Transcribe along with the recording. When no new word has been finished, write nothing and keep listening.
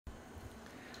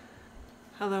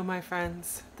Hello my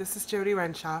friends, this is Jody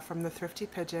Renshaw from the Thrifty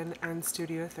Pigeon and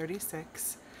Studio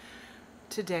 36.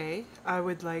 Today I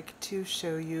would like to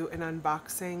show you an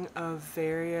unboxing of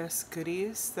various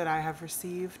goodies that I have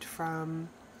received from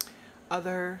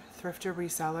other thrifter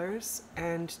resellers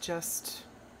and just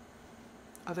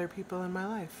other people in my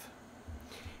life,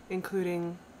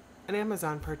 including an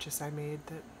Amazon purchase I made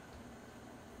that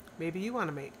maybe you want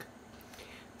to make.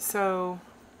 So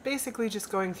basically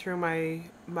just going through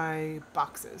my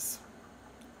boxes,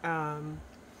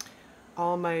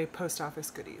 all my post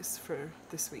office goodies for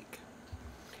this week.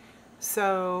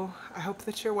 So I hope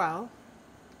that you're well,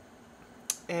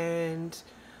 and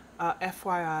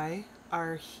FYI,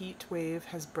 our heat wave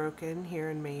has broken here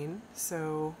in Maine,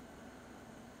 so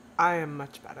I am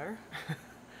much better.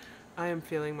 I am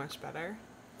feeling much better,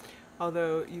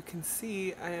 although you can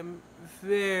see I am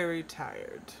very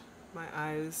tired. My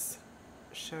eyes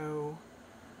show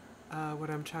what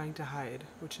I'm trying to hide,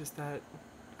 which is that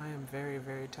I am very,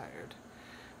 very tired.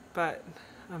 But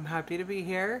I'm happy to be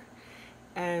here,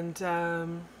 and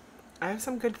I have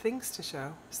some good things to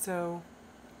show, so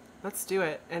let's do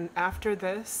it. And after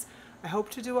this, I hope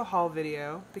to do a haul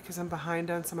video because I'm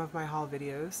behind on some of my haul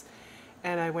videos.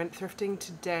 And I went thrifting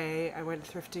today, I went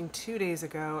thrifting 2 days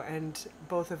ago, and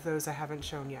both of those I haven't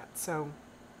shown yet. So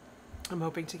I'm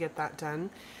hoping to get that done.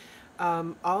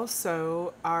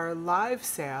 Also, our live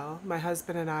sale, my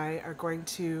husband and I are going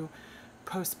to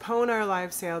postpone our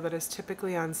live sale that is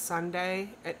typically on Sunday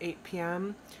at 8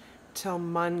 p.m. till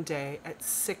Monday at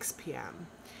 6 p.m.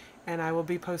 And I will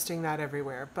be posting that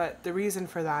everywhere. But the reason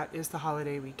for that is the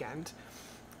holiday weekend.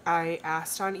 I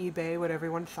asked on eBay what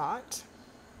everyone thought,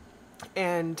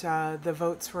 and the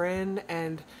votes were in,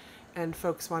 and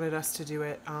folks wanted us to do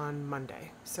it on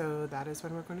Monday. So that is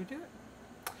when we're going to do it.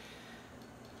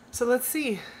 So let's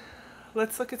see.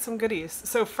 Let's look at some goodies.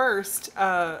 So first,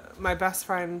 my best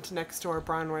friend next door,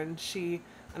 Bronwyn,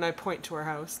 and I point to her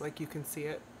house like you can see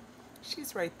it.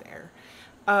 She's right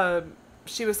there.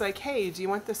 She was like, hey, do you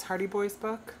want this Hardy Boys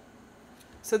book?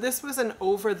 So this was an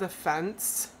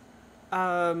over-the-fence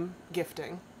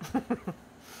gifting.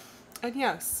 And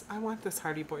yes, I want this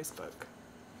Hardy Boys book.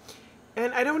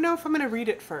 And I don't know if I'm going to read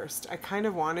it first. I kind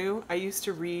of want to. I used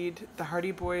to read the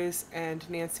Hardy Boys and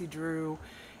Nancy Drew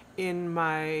in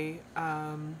my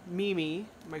Mimi,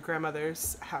 my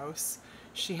grandmother's house.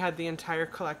 She had the entire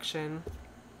collection,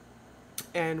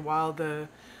 and while the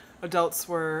adults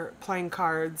were playing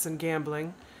cards and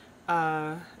gambling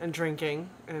and drinking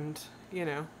and, you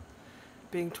know,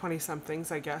 being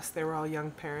 20-somethings, I guess, they were all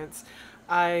young parents,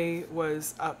 I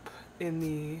was up in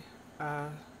the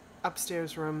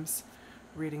upstairs rooms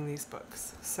reading these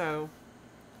books. So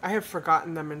I have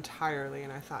forgotten them entirely,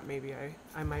 and I thought maybe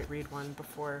I might read one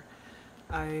before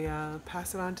I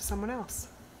pass it on to someone else.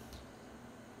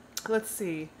 Let's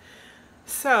see.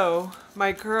 So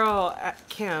my girl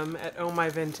Kim at Oh My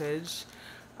Vintage,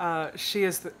 she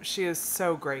is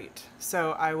so great.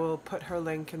 So I will put her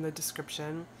link in the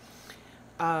description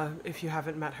if you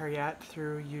haven't met her yet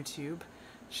through YouTube.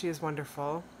 She is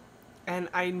wonderful, and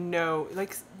I know,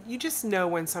 like, you just know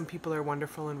when some people are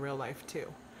wonderful in real life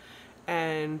too.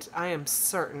 And I am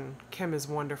certain Kim is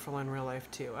wonderful in real life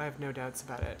too. I have no doubts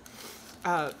about it.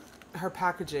 Her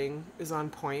packaging is on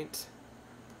point.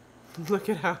 Look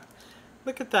at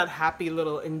that happy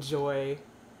little enjoy.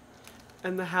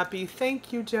 And the happy,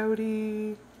 thank you,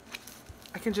 Jody.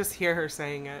 I can just hear her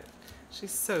saying it.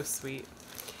 She's so sweet.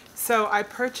 So I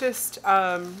purchased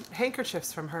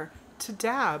handkerchiefs from her to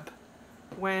dab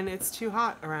when it's too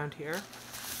hot around here.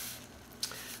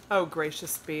 Oh,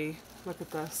 gracious bee. Look at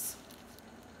this.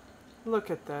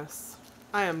 Look at this.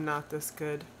 I am not this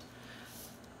good.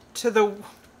 To the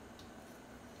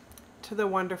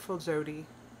wonderful Jody.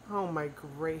 Oh my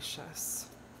gracious.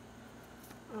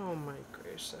 Oh my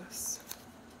gracious.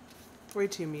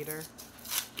 Wait till you meet her.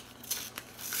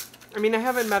 I mean, I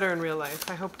haven't met her in real life.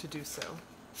 I hope to do so.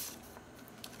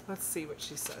 Let's see what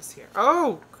she says here.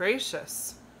 Oh,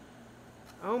 gracious.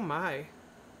 Oh my.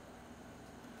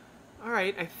 All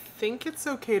right, I think it's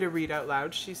okay to read out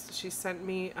loud. She sent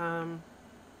me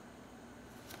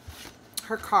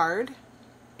her card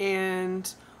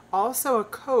and also a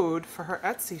code for her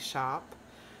Etsy shop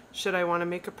should I want to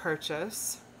make a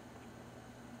purchase.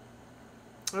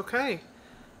 Okay,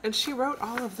 and she wrote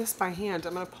all of this by hand.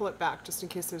 I'm going to pull it back just in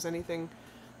case there's anything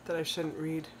that I shouldn't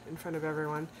read in front of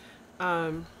everyone.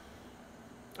 Oh,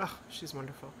 she's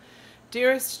wonderful.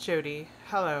 Dearest Jody,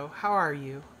 hello, how are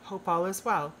you? Hope all is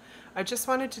well. I just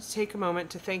wanted to take a moment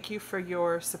to thank you for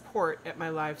your support at my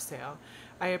live sale.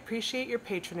 I appreciate your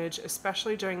patronage,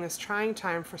 especially during this trying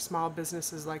time for small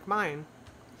businesses like mine.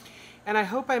 and I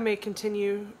hope I may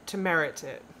continue to merit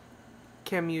it.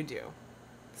 Kim, you do.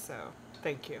 So,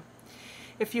 thank you.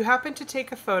 If you happen to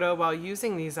take a photo while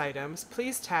using these items,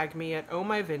 please tag me at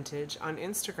ohmyvintage on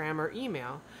Instagram or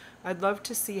email. I'd love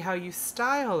to see how you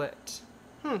style it.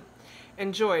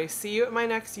 Enjoy. See you at my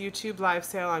next YouTube live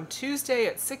sale on Tuesday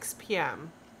at 6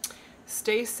 p.m.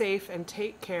 Stay safe and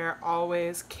take care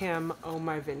always, Kim, Oh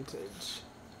My Vintage.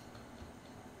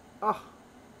 Oh,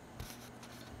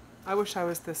 I wish I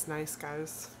was this nice,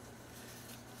 guys.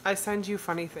 I send you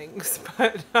funny things,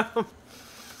 but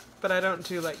I don't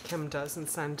do like Kim does and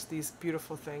send these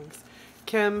beautiful things.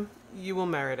 Kim, you will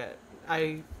merit it.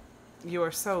 You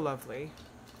are so lovely.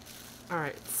 All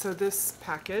right, so this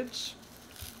package,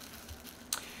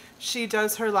 she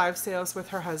does her live sales with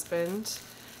her husband,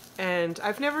 and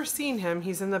I've never seen him.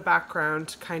 He's in the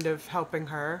background kind of helping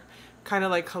her, kind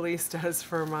of like Khalees does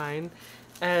for mine.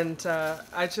 And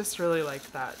I just really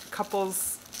like that.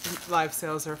 Couples live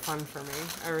sales are fun for me.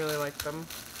 I really like them.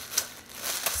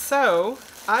 So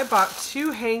I bought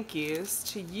 2 hankies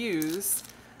to use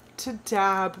to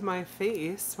dab my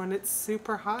face when it's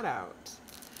super hot out.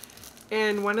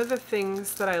 And one of the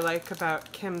things that I like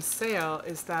about Kim's sale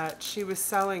is that she was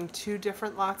selling 2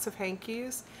 different lots of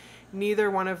hankies. Neither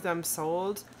one of them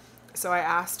sold. So I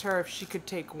asked her if she could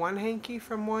take one hanky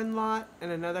from one lot and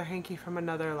another hanky from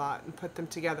another lot and put them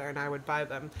together, and I would buy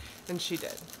them. And she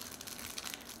did.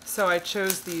 So I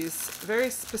chose these very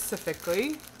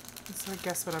specifically. So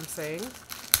guess what I'm saying.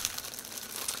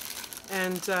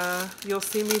 And you'll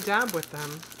see me dab with them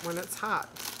when it's hot.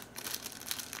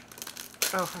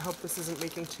 Oh, I hope this isn't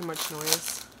making too much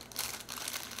noise.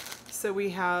 So we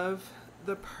have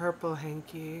the purple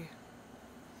hanky.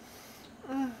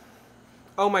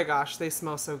 Oh my gosh, they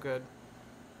smell so good.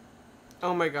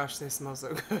 Oh my gosh, they smell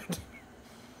so good.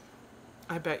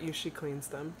 I bet you she cleans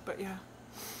them, but yeah.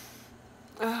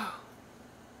 Oh.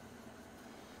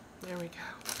 There we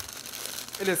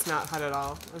go. It is not hot at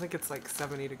all. I think it's like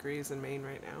 70 degrees in Maine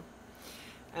right now.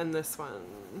 And this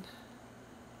one.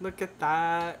 Look at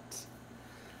that.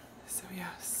 So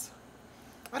yes.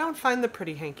 I don't find the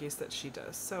pretty hankies that she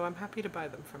does, so I'm happy to buy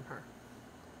them from her.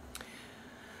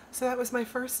 So that was my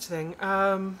first thing.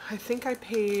 I think I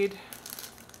paid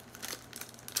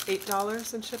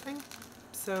 $8 in shipping,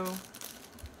 so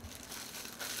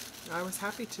I was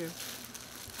happy to.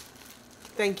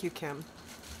 Thank you, Kim.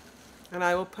 And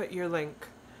I will put your link.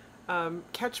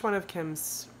 Catch one of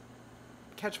Kim's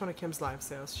live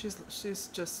sales. She's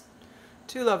just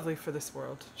too lovely for this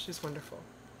world. She's wonderful.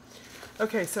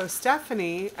 Okay, so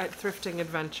Stephanie at Thrifting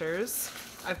Adventures.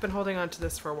 I've been holding on to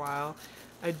this for a while.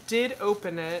 I did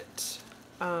open it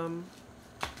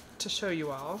to show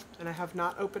you all, and I have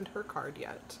not opened her card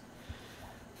yet.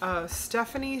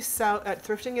 Stephanie at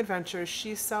Thrifting Adventures,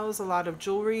 she sells a lot of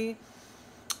jewelry,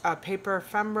 paper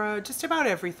ephemera, just about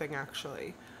everything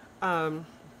actually. A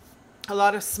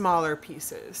lot of smaller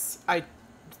pieces I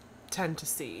tend to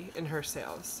see in her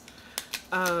sales.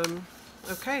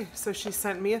 Okay, so she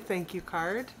sent me a thank you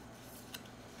card.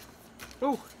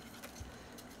 Ooh.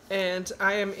 And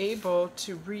I am able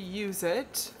to reuse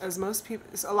it, as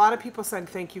a lot of people send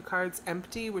thank you cards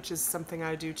empty, which is something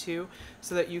I do too,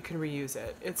 so that you can reuse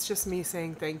it. It's just me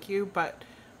saying thank you, but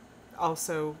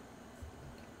also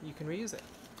you can reuse it.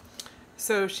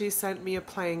 So she sent me a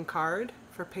playing card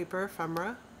for paper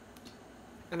ephemera.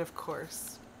 And of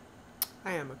course,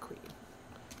 I am a queen.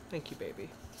 Thank you, baby.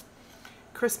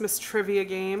 Christmas trivia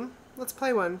game. Let's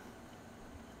play one.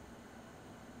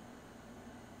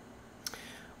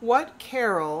 What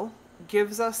carol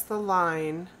gives us the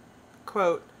line,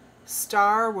 quote,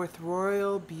 "Star with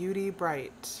royal beauty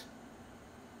bright"?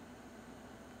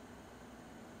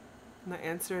 And the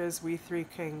answer is We Three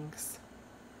Kings.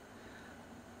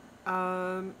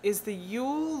 Is the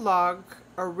Yule log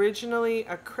originally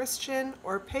a Christian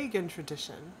or pagan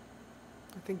tradition?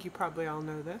 I think you probably all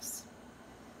know this.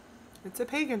 It's a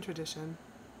pagan tradition.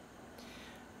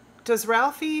 Does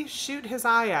Ralphie shoot his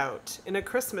eye out in A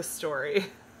Christmas Story?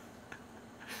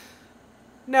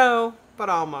 No, but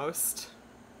almost.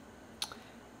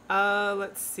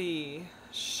 Let's see.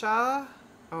 Oh,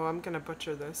 I'm gonna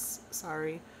butcher this.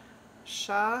 Sorry.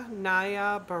 Shah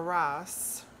Naya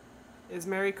Baras is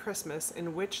Merry Christmas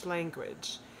in which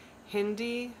language?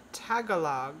 Hindi,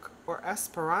 Tagalog, or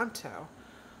Esperanto?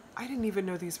 I didn't even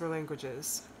know these were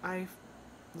languages. I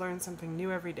learn something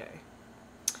new every day.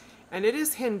 And it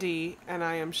is Hindi, and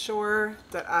I am sure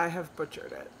that I have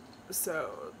butchered it.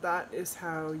 So that is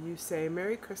how you say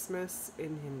Merry Christmas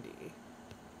in Hindi.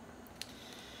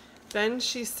 Then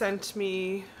she sent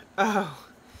me, oh,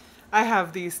 I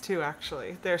have these too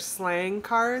actually. They're slang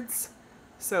cards.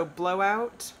 So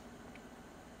blowout.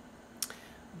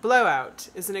 Blowout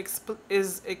is an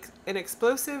explosive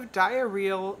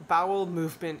diarrheal bowel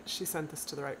movement. She sent this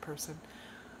to the right person.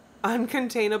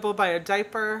 Uncontainable by a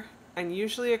diaper and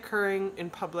usually occurring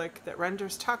in public that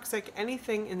renders toxic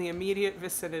anything in the immediate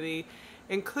vicinity,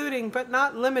 including but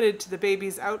not limited to the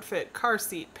baby's outfit, car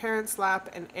seat, parent's lap,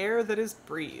 and air that is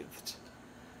breathed.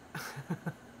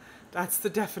 That's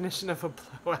the definition of a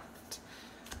blowout.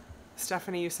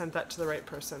 Stephanie, you sent that to the right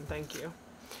person. Thank you.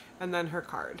 And then her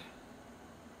card.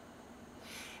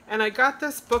 And I got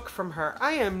this book from her.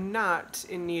 I am not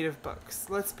in need of books.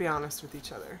 Let's be honest with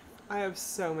each other. I have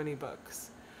so many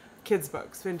books. Kids'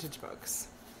 books, vintage books.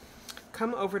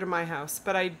 Come over to my house.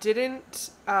 But I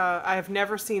have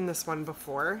never seen this one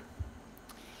before.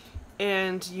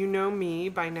 And you know me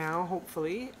by now,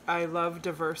 hopefully. I love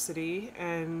diversity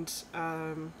and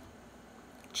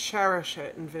cherish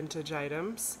it in vintage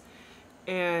items.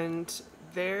 And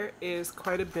there is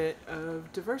quite a bit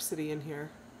of diversity in here.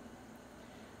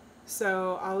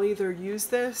 So I'll either use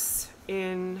this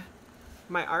in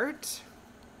my art,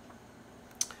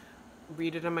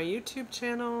 read it on my YouTube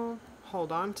channel,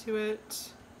 hold on to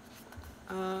it.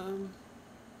 I'm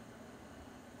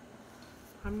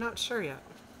not sure yet.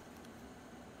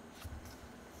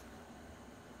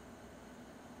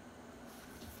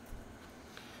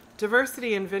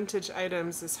 Diversity in vintage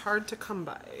items is hard to come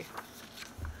by.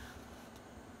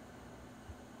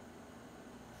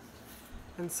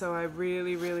 And so I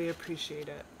really, really appreciate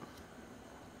it.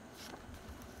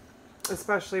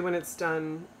 Especially when it's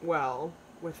done well,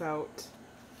 without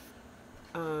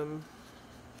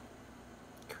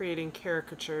creating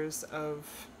caricatures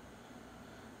of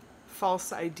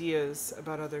false ideas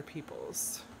about other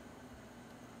people's.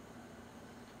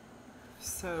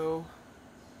 So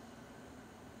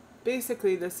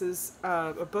basically this is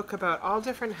a book about all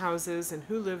different houses and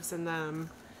who lives in them.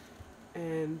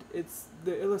 And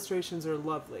the illustrations are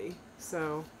lovely.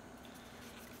 So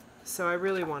I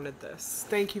really wanted this.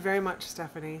 Thank you very much,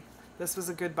 Stephanie. This was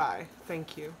a good buy.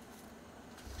 Thank you.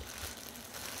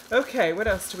 Okay, what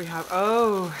else do we have?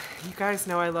 Oh, you guys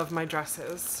know I love my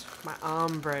dresses. My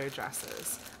ombre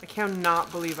dresses. I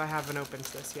cannot believe I haven't opened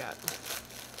this yet.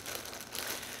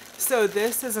 So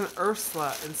this is an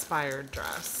Ursula inspired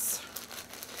dress.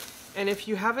 And if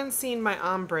you haven't seen my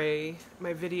ombre,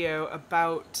 my video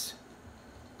about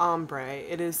Ambrie.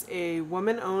 It is a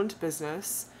woman-owned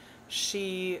business.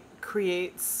 She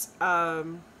creates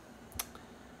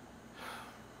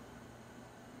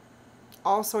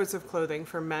all sorts of clothing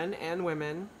for men and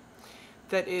women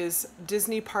that is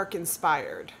Disney park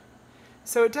inspired.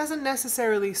 So it doesn't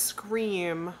necessarily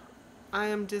scream, I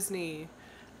am Disney,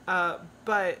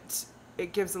 but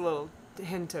it gives a little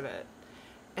hint of it.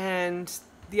 And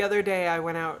the other day I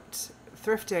went out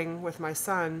thrifting with my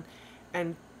son,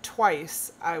 and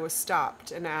twice I was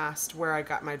stopped and asked where I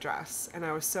got my dress, and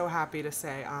I was so happy to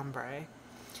say Ambrie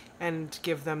and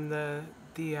give them the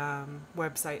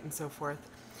website and so forth.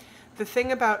 The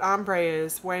thing about Ambrie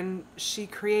is when she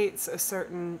creates a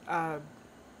certain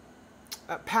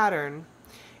pattern,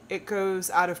 it goes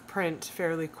out of print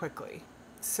fairly quickly.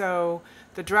 So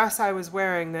the dress I was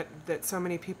wearing that so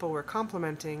many people were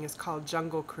complimenting is called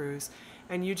Jungle Cruise,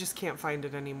 and you just can't find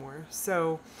it anymore.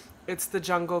 So it's the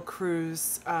Jungle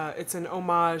Cruise, it's an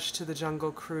homage to the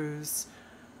Jungle Cruise,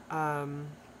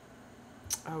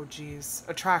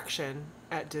 attraction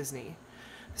at Disney.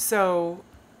 So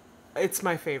it's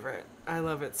my favorite. I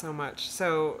love it so much.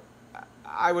 So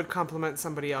I would compliment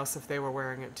somebody else if they were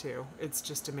wearing it too. It's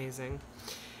just amazing.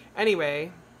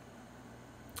 Anyway,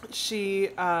 I was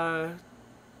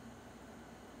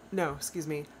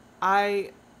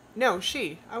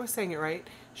saying it right.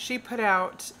 She put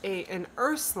out an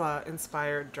Ursula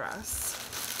inspired dress.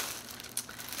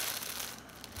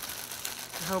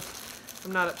 I hope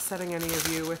I'm not upsetting any of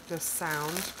you with this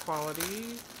sound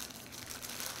quality.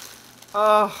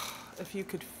 Oh, if you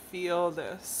could feel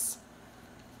this.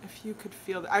 If you could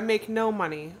feel I make no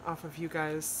money off of you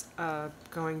guys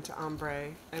going to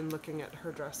Ambrie and looking at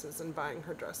her dresses and buying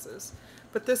her dresses.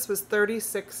 But this was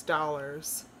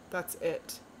 $36. That's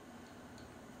it.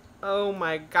 Oh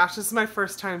my gosh, this is my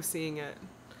first time seeing it.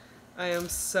 I am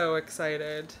so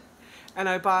excited. And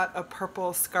I bought a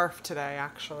purple scarf today,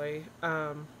 actually.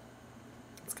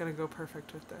 It's gonna go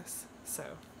perfect with this. So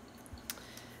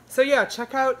yeah,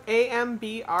 check out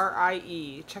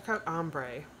Ambrie. Check out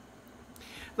Ambrie.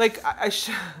 Like, I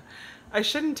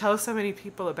shouldn't tell so many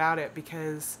people about it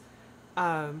because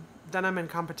then I'm in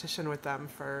competition with them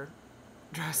for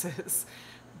dresses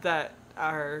that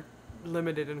are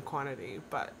limited in quantity,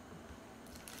 but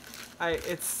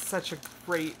it's such a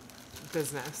great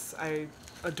business. I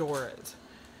adore it.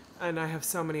 And I have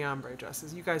so many Ambrie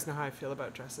dresses. You guys know how I feel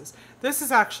about dresses. This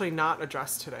is actually not a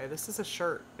dress today. This is a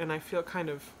shirt, and I feel kind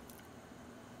of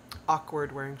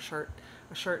awkward wearing a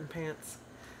shirt and pants.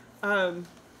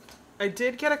 I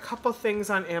did get a couple things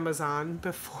on Amazon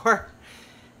before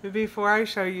I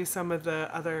show you some of the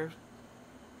other,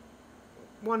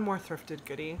 one more thrifted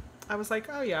goodie. I was like,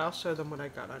 oh yeah, I'll show them what I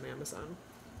got on Amazon.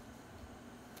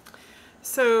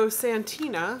 So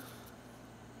Santina,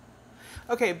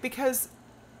 okay, because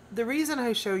the reason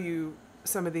I show you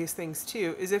some of these things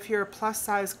too is if you're a plus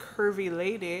size curvy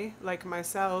lady like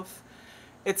myself,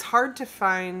 it's hard to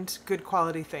find good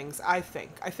quality things, I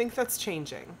think. I think that's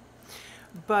changing.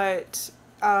 But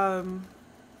I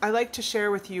like to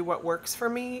share with you what works for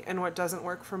me and what doesn't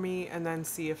work for me, and then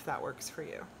see if that works for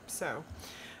you. So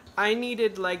I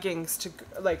needed leggings to,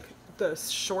 like the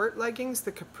short leggings,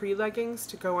 the capri leggings,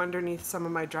 to go underneath some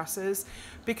of my dresses,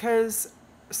 because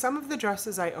some of the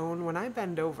dresses I own, when I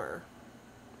bend over,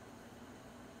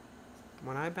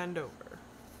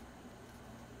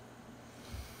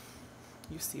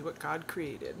 you see what God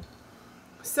created.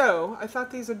 So I thought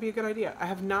these would be a good idea. I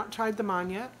have not tried them on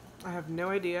yet. I have no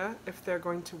idea if they're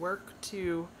going to work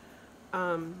to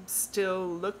still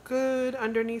look good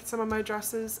underneath some of my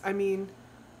dresses. I mean,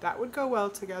 that would go well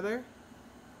together.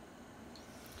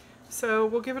 So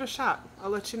we'll give it a shot. I'll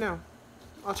let you know.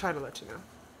 I'll try to let you know.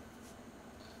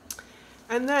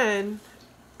 And then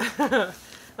I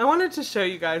wanted to show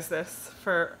you guys this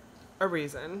for a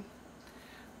reason.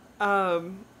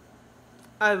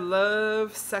 I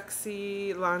love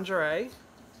sexy lingerie.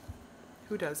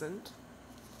 Who doesn't?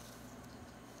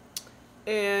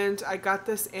 And I got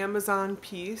this Amazon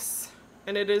piece,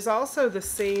 and it is also the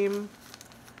same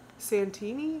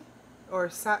Satina,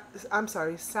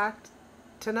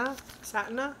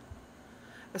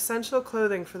 essential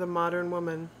clothing for the modern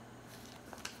woman.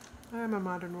 I'm a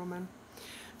modern woman.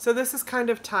 So this is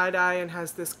kind of tie-dye and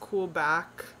has this cool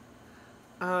back.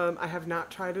 I have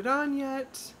not tried it on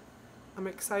yet. I'm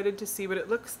excited to see what it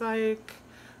looks like,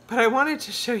 but I wanted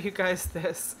to show you guys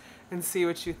this and see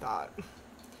what you thought.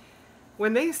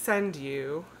 When they send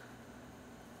you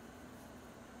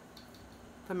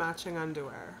the matching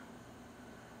underwear,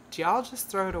 do y'all just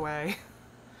throw it away?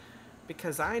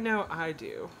 Because I know I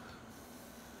do.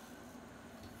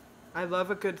 I love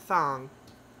a good thong,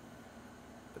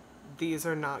 but these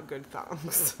are not good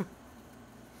thongs.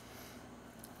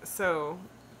 So,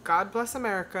 God bless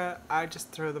America, I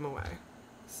just throw them away.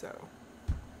 So,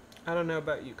 I don't know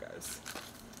about you guys.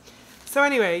 So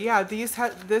anyway, yeah,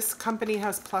 this company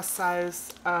has plus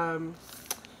size,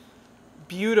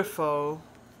 beautiful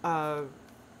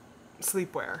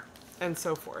sleepwear and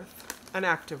so forth, and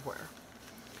activewear.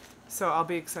 So I'll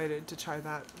be excited to try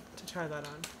that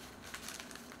on.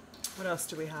 What else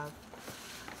do we have?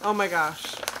 Oh my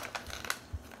gosh.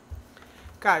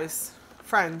 Guys,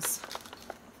 friends.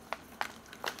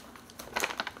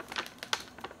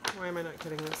 Why am I not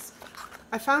getting this?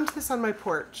 I found this on my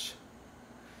porch.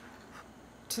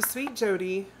 To Sweet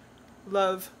Jody,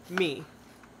 love me.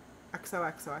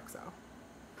 XOXOXO.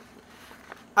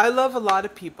 I love a lot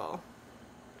of people.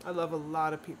 A lot of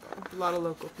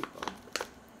local people.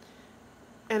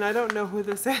 And I don't know who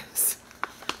this is.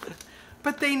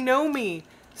 But they know me.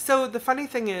 So the funny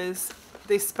thing is,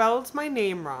 they spelled my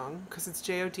name wrong, because it's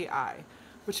Jodi,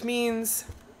 which means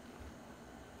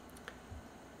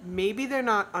maybe they're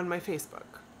not on my Facebook,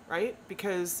 right?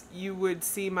 Because you would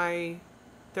see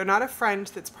they're not a friend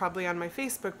that's probably on my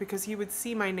Facebook, because you would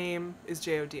see my name is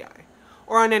Jodi.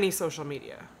 Or on any social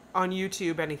media. On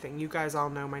YouTube, anything. You guys all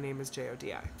know my name is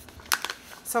Jodi.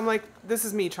 So I'm like, this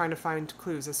is me trying to find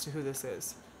clues as to who this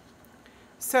is.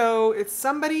 So it's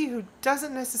somebody who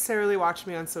doesn't necessarily watch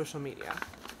me on social media.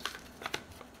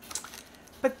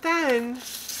 But then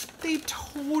they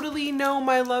totally know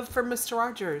my love for Mr.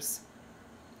 Rogers.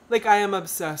 Like, I am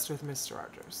obsessed with Mr.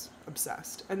 Rogers.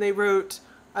 Obsessed. And they wrote,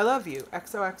 I love you,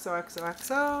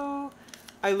 XOXOXOXO.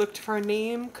 I looked for a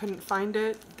name, couldn't find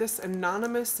it. This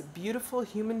anonymous, beautiful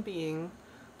human being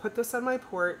put this on my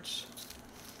porch.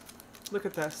 Look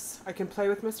at this. I can play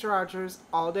with Mr. Rogers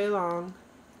all day long.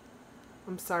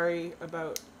 I'm sorry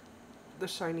about the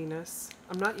shininess.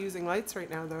 I'm not using lights right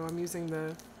now, though. I'm using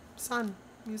the sun.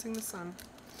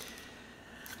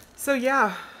 So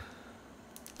yeah.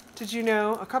 Did you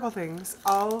know a couple things?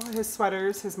 All his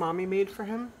sweaters his mommy made for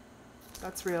him.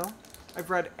 That's real. I've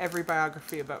read every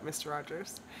biography about Mr.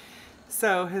 Rogers.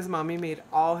 So his mommy made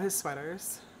all his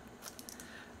sweaters.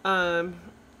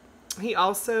 He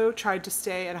also tried to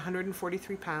stay at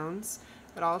 143 pounds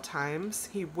at all times.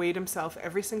 He weighed himself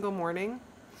every single morning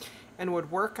and would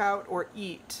work out or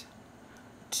eat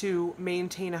to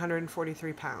maintain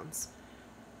 143 pounds.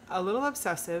 a little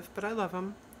obsessive, but I love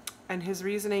him. And his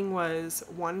reasoning was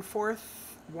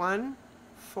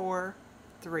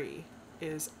 143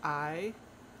 is I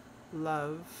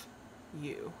love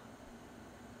you.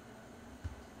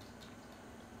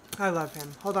 I love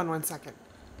him. Hold on one second.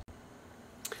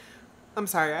 I'm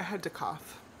sorry, I had to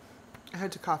cough. I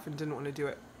had to cough and didn't want to do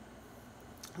it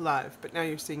live, but now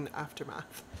you're seeing the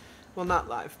aftermath. Well, not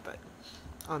live, but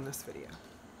on this video.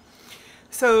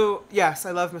 So, yes,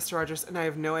 I love Mr. Rogers, and I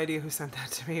have no idea who sent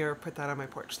that to me or put that on my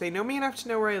porch. They know me enough to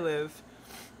know where I live,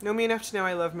 know me enough to know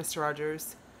I love Mr.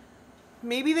 Rogers.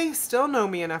 Maybe they still know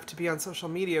me enough to be on social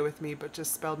media with me, but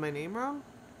just spelled my name wrong.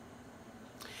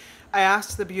 I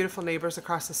asked the beautiful neighbors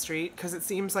across the street, because it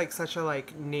seems like such a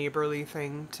neighborly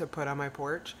thing to put on my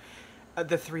porch.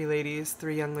 The three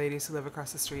young ladies who live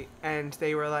across the street, and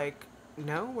they were like,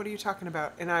 no, what are you talking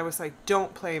about? And I was like,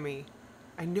 don't play me.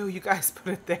 I know you guys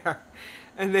put it there.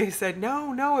 And they said,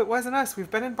 no, it wasn't us.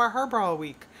 We've been in Bar Harbor all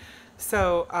week.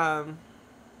 So I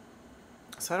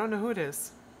don't know who it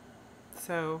is.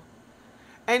 So,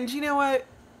 and you know what?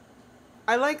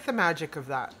 I like the magic of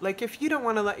that. Like, if you don't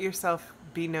want to let yourself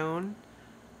be known,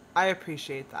 I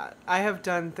appreciate that. I have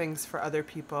done things for other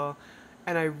people,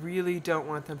 and I really don't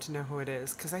want them to know who it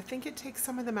is, because I think it takes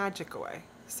some of the magic away.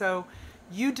 So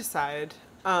you decide.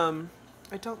 I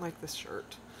don't like this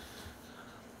shirt.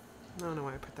 I don't know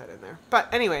why I put that in there. But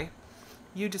anyway,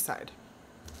 you decide.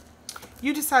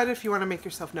 You decide if you want to make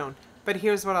yourself known. But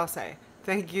here's what I'll say.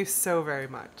 Thank you so very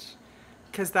much.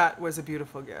 Because that was a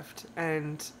beautiful gift.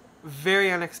 And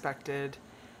very unexpected.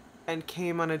 And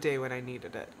came on a day when I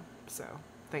needed it. So,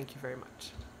 thank you very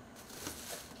much.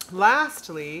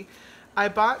 Lastly, I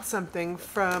bought something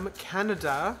from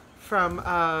Canada. From,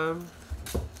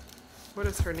 what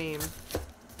is her name?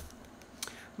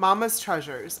 Mama's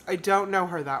Treasures. I don't know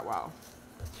her that well.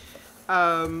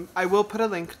 I will put a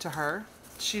link to her.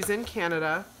 She's in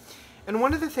Canada. And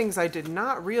one of the things I did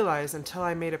not realize until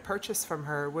I made a purchase from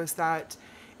her was that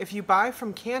if you buy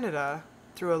from Canada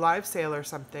through a live sale or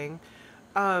something,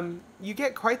 you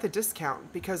get quite the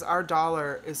discount because our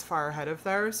dollar is far ahead of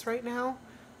theirs right now.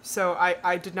 So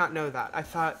I did not know that. I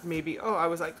thought maybe,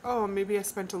 maybe I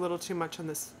spent a little too much on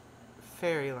this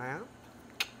fairy lamp.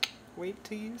 Wait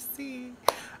till you see.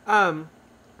 But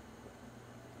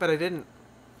I didn't.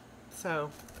 So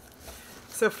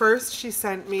first she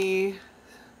sent me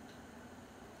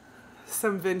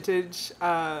some vintage,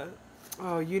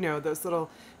 those little,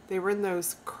 they were in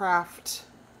those craft,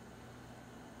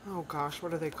 oh gosh,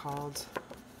 what are they called?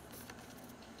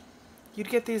 You'd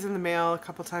get these in the mail a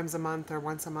couple times a month or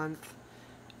once a month,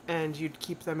 and you'd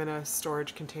keep them in a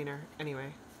storage container.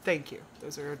 Anyway, thank you.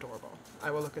 Those are adorable.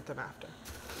 I will look at them after.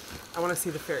 I want to see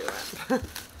the fairy lamp.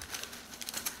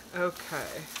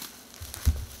 Okay.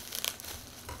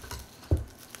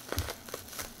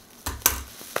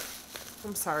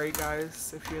 I'm sorry,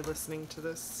 guys, if you're listening to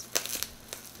this.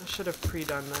 I should have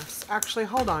pre-done this. Actually,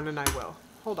 hold on and I will.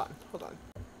 Hold on.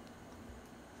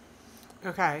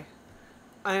 Okay.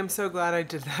 I am so glad I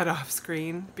did that off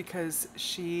screen because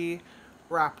she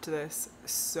wrapped this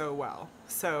so well.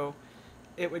 So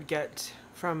it would get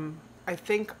from, I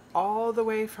think, all the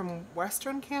way from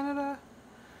Western Canada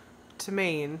to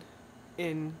Maine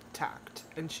intact.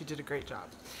 And she did a great job.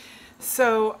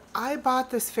 So I bought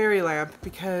this fairy lamp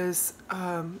because,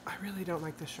 I really don't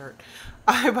like this shirt.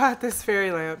 I bought this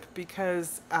fairy lamp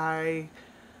because I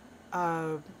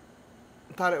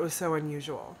thought it was so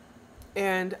unusual.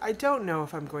 And I don't know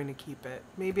if I'm going to keep it.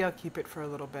 Maybe I'll keep it for a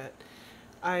little bit.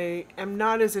 I am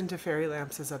not as into fairy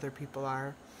lamps as other people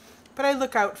are. But I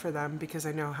look out for them because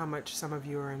I know how much some of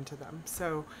you are into them.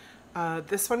 So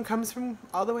this one comes from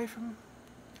all the way from,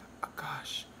 oh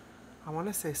gosh, I want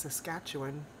to say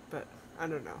Saskatchewan, but I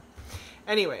don't know.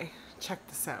 Anyway, check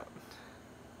this out.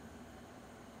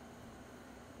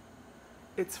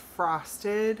 It's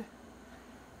frosted.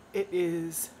 It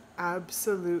is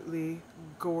absolutely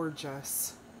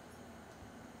gorgeous.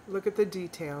 Look at the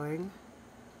detailing.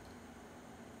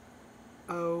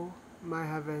 Oh my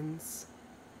heavens.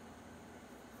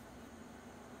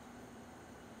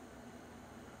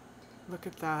 Look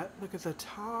at that. Look at the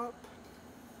top.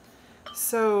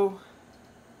 So,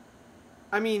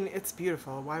 I mean, it's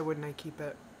beautiful. Why wouldn't I keep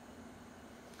it?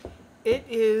 It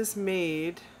is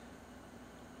made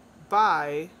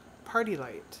by Party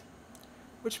Light,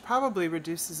 which probably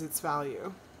reduces its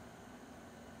value.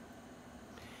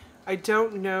 I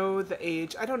don't know the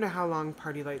age. I don't know how long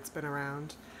Party Light's been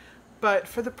around. But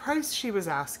for the price she was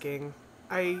asking,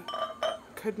 I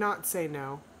could not say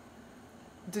no.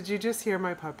 Did you just hear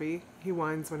my puppy? He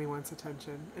whines when he wants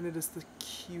attention, and it is the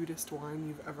cutest whine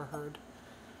you've ever heard.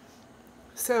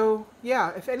 So yeah,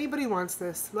 if anybody wants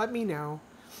this, let me know.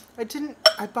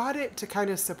 I bought it to kind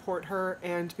of support her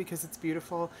and because it's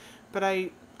beautiful, but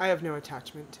I have no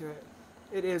attachment to it.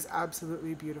 It is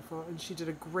absolutely beautiful, and she did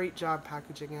a great job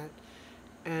packaging it.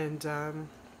 And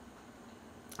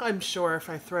I'm sure if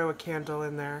I throw a candle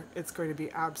in there, it's going to be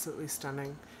absolutely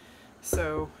stunning.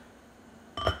 So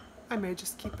I may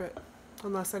just keep it,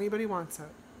 unless anybody wants it,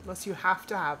 unless you have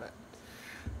to have it.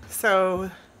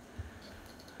 So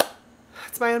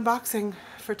that's my unboxing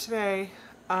for today.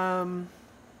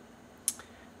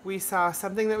 We saw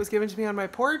something that was given to me on my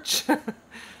porch,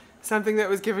 something that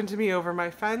was given to me over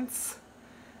my fence,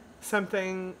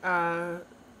 something,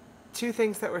 two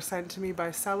things that were sent to me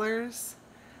by sellers,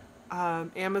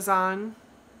 Amazon,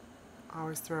 I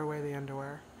always throw away the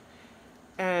underwear,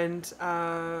 and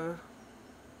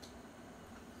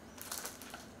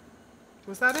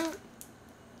was that it?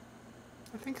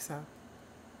 I think so.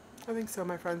 I think so,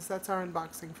 my friends. That's our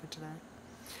unboxing for today.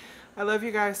 I love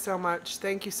you guys so much.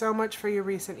 Thank you so much for your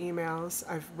recent emails.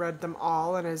 I've read them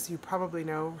all, and as you probably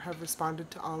know, have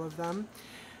responded to all of them.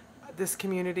 This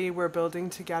community we're building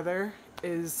together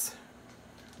is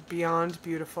beyond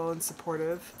beautiful and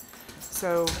supportive.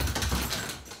 So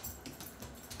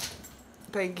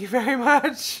thank you very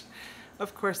much.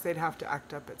 Of course, they'd have to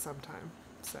act up at some time.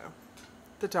 So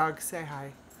the dogs say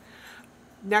hi.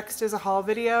 Next is a haul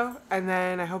video, and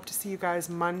then I hope to see you guys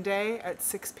Monday at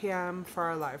 6 p.m. for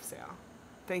our live sale.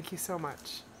 Thank you so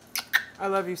much. I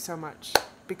love you so much.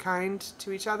 Be kind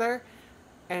to each other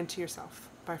and to yourself.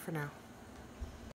 Bye for now.